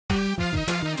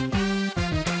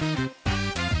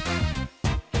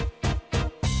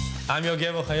I'm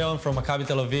Yogev Ohayon from Maccabi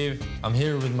Tel Aviv. I'm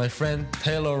here with my friend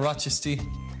Taylor Rochestie.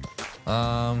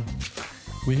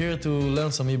 We're here to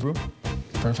learn some Hebrew.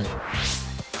 Perfect.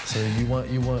 So you want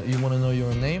to know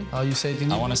your name? How you say it in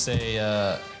Hebrew? I want to say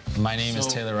my name is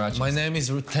Taylor Rochestie. My name is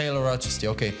Taylor Rochestie.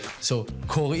 Okay. So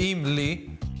קוראים לי.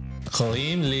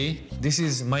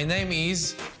 My name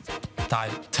is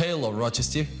Taylor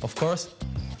Rochestie, of course.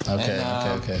 Okay,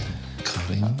 And, okay.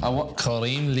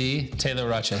 קוראים לי Taylor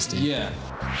Rochestie. Yeah.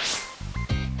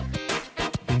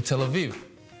 In Tel Aviv,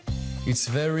 it's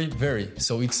very.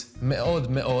 So it's מאוד.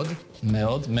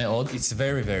 מאוד. It's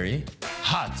very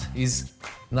hot.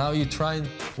 Now you're trying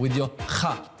with your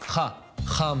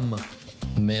חם.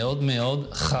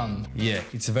 מאוד חם. Yeah,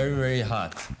 it's very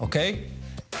hot. Okay.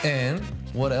 And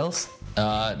what else?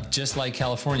 Just like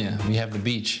California, we have the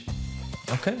beach.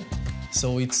 Okay.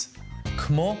 So it's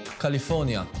כמו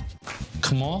California.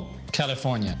 כמו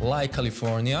California. Like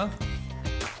California.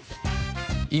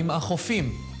 עם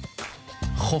החופים.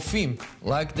 חופים,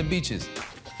 like the beaches.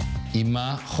 עם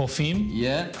החופים.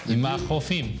 Yeah. עם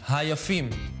החופים. היפים.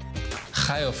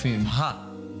 חיופים.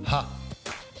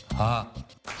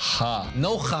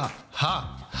 No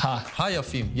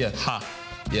היפים. Yeah.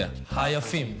 Yeah.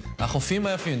 היפים. החופים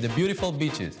היפים. The beautiful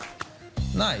beaches.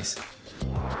 Nice.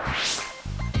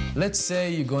 Let's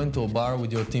say you're going to a bar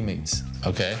with your teammates.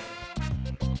 Okay.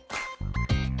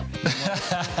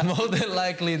 More than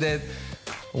likely that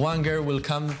one girl will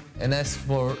come and ask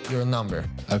for your number.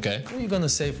 Okay. What are you gonna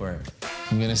say for her?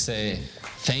 I'm gonna say,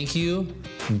 thank you,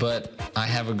 but I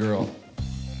have a girl.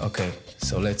 Okay,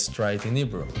 so let's try it in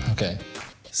Hebrew. Okay.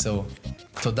 So,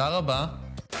 תודה רבה.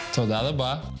 תודה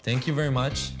רבה. Thank you very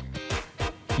much.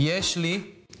 יש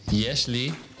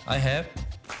לי. I have.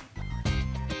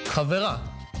 חברה.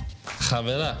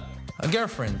 חברה. A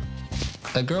girlfriend.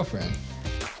 A girlfriend.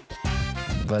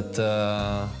 But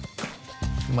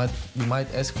you might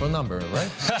ask for a number,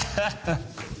 right?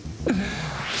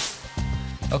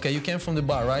 Okay, you came from the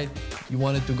bar, right? You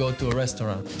wanted to go to a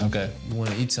restaurant. Okay. You want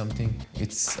to eat something.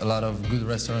 It's a lot of good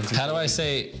restaurants. How do I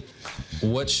say,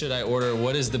 what should I order?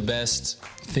 What is the best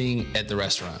thing at the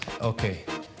restaurant? Okay.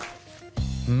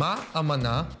 מה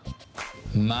המנה?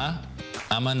 מה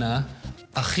המנה?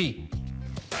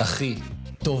 הכי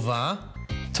טובה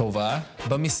טובה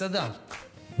במסעדה.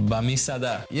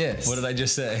 במסעדה. Yes. What did I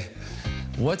just say?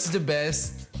 What's the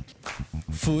best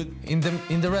food in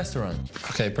the restaurant?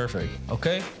 Okay, perfect.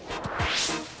 Okay?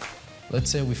 Let's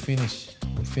say we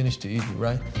finish to eat,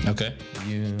 right? Okay.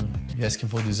 You asking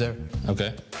for dessert.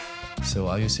 Okay. So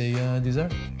how you say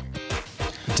dessert?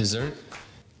 Dessert?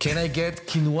 Can I get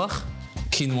quinoa?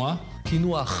 Quinoa?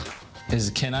 Quinoa.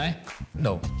 Can I?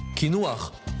 No. Quinoa.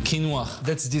 Quinoa.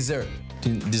 That's dessert.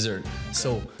 Dessert.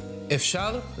 So,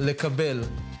 אפשר לקבל.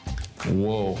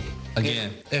 Whoa.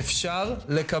 Again. אפשר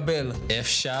לקבל.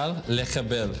 אפשר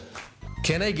לקבל.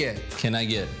 Can I get? Can I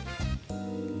get?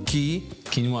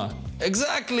 Quinoa.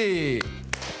 Exactly.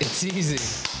 It's easy.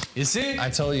 You see? I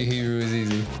told you Hebrew is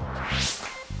easy.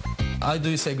 How do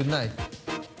you say good night?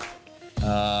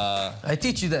 I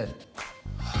teach you that.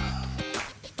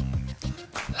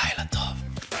 Laila Tov.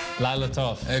 Laila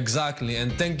Tov. Exactly.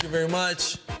 And thank you very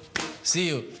much. See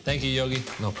you. Thank you, Yogi.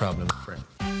 No problem, friend.